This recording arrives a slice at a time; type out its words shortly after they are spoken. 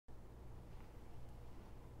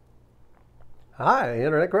Hi,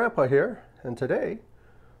 Internet Grandpa here, and today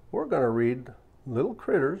we're going to read Little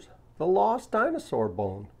Critters, The Lost Dinosaur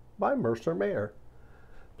Bone by Mercer Mayer.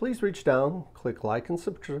 Please reach down, click like and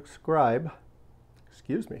subscribe.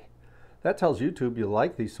 Excuse me. That tells YouTube you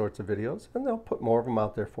like these sorts of videos, and they'll put more of them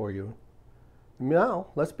out there for you. Now,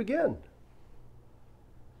 let's begin.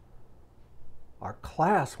 Our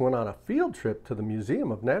class went on a field trip to the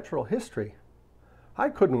Museum of Natural History. I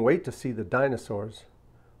couldn't wait to see the dinosaurs.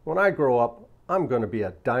 When I grow up, I'm going to be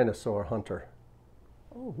a dinosaur hunter.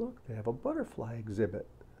 Oh, look, they have a butterfly exhibit.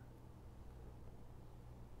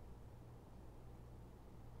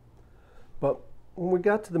 But when we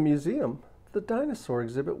got to the museum, the dinosaur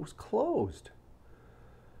exhibit was closed.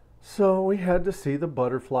 So we had to see the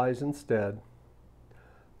butterflies instead.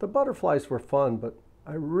 The butterflies were fun, but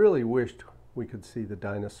I really wished we could see the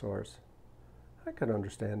dinosaurs. I could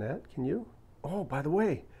understand that, can you? Oh, by the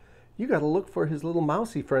way, you got to look for his little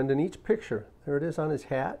mousy friend in each picture. There it is on his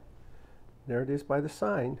hat. There it is by the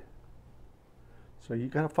sign. So you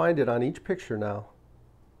got to find it on each picture now.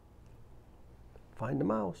 Find the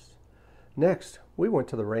mouse. Next, we went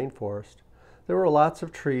to the rainforest. There were lots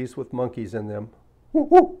of trees with monkeys in them. Woo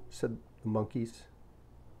woo, said the monkeys.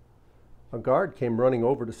 A guard came running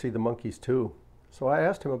over to see the monkeys too. So I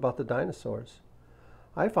asked him about the dinosaurs.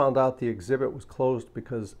 I found out the exhibit was closed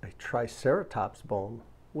because a triceratops bone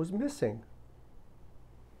was missing.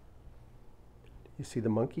 You see the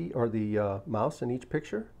monkey or the mouse in each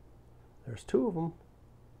picture? There's two of them.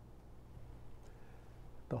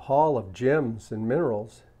 The Hall of Gems and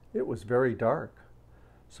Minerals, it was very dark,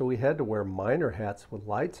 so we had to wear miner hats with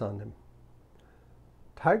lights on them.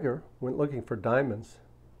 Tiger went looking for diamonds,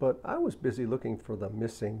 but I was busy looking for the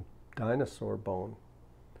missing dinosaur bone.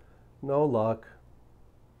 No luck.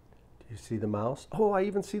 Do you see the mouse? Oh, I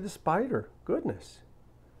even see the spider. Goodness.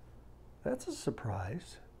 That's a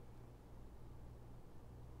surprise.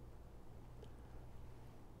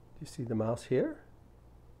 Do you see the mouse here?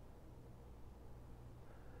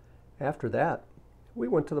 After that, we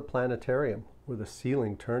went to the planetarium where the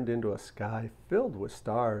ceiling turned into a sky filled with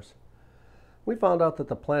stars. We found out that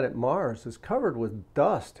the planet Mars is covered with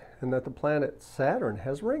dust and that the planet Saturn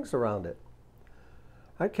has rings around it.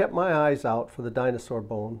 I kept my eyes out for the dinosaur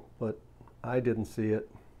bone, but I didn't see it.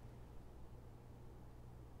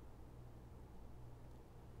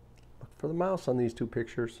 Look for the mouse on these two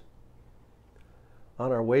pictures.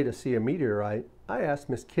 On our way to see a meteorite, I asked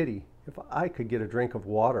Miss Kitty if I could get a drink of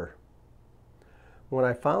water. When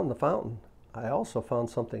I found the fountain, I also found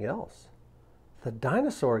something else. The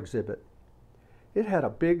dinosaur exhibit. It had a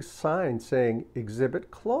big sign saying, "Exhibit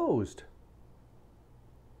closed."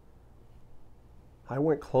 I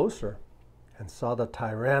went closer and saw the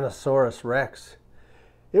Tyrannosaurus Rex.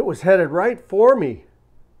 It was headed right for me.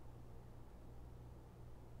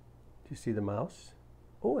 Do you see the mouse?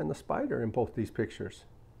 Oh, and the spider in both these pictures.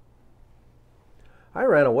 I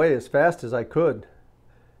ran away as fast as I could,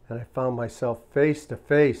 and I found myself face to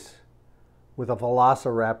face with a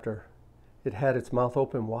velociraptor. It had its mouth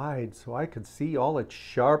open wide so I could see all its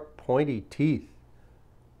sharp, pointy teeth.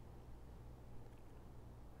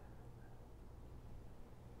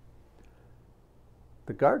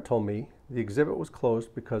 The guard told me the exhibit was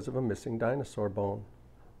closed because of a missing dinosaur bone.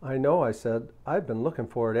 I know, I said. I've been looking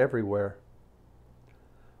for it everywhere.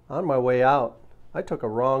 On my way out, I took a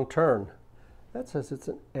wrong turn. That says it's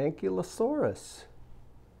an ankylosaurus.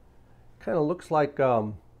 Kind of looks like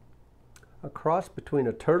a cross between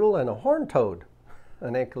a turtle and a horned toad.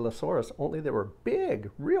 An ankylosaurus, only they were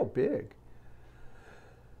big, real big.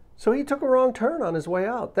 So he took a wrong turn on his way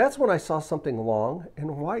out. That's when I saw something long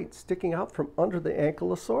and white sticking out from under the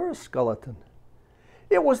ankylosaurus skeleton.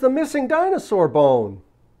 It was the missing dinosaur bone.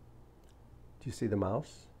 Do you see the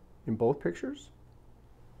mouse in both pictures?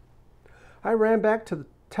 I ran back to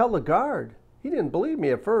tell the guard. He didn't believe me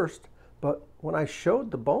at first, but when I showed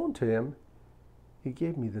the bone to him, he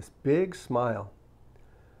gave me this big smile.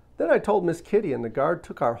 Then I told Miss Kitty, and the guard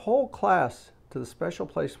took our whole class to the special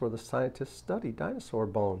place where the scientists study dinosaur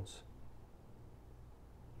bones.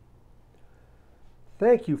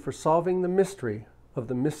 Thank you for solving the mystery of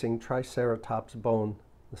the missing Triceratops bone,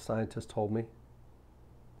 the scientist told me.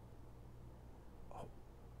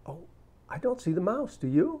 Oh, I don't see the mouse, do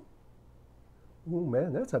you? Oh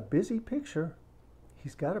man, that's a busy picture.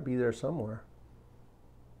 He's got to be there somewhere.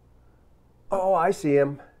 Oh, I see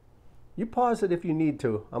him. You pause it if you need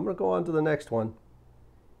to. I'm going to go on to the next one.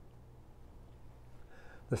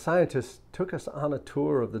 The scientists took us on a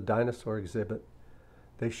tour of the dinosaur exhibit.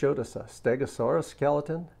 They showed us a stegosaurus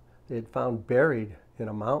skeleton they had found buried in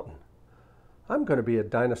a mountain. I'm going to be a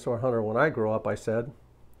dinosaur hunter when I grow up, I said.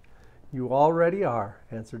 You already are,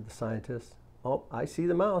 answered the scientist. Oh, I see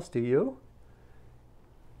the mouse. Do you?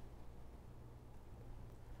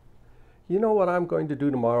 You know what I'm going to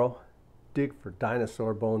do tomorrow? Dig for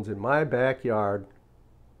dinosaur bones in my backyard.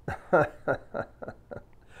 I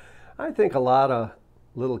think a lot of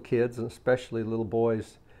little kids, and especially little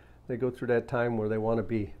boys, they go through that time where they want to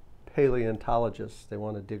be paleontologists. They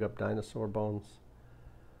want to dig up dinosaur bones.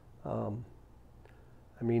 I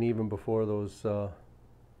mean, even before those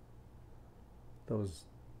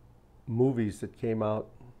movies that came out,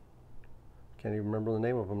 can't even remember the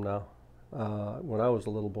name of them now. When I was a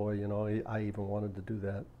little boy, you know, I even wanted to do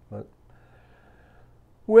that. But,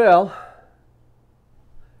 well,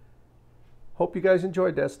 hope you guys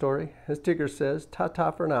enjoyed that story. As Tigger says,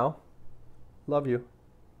 ta-ta for now. Love you.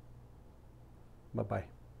 Bye-bye.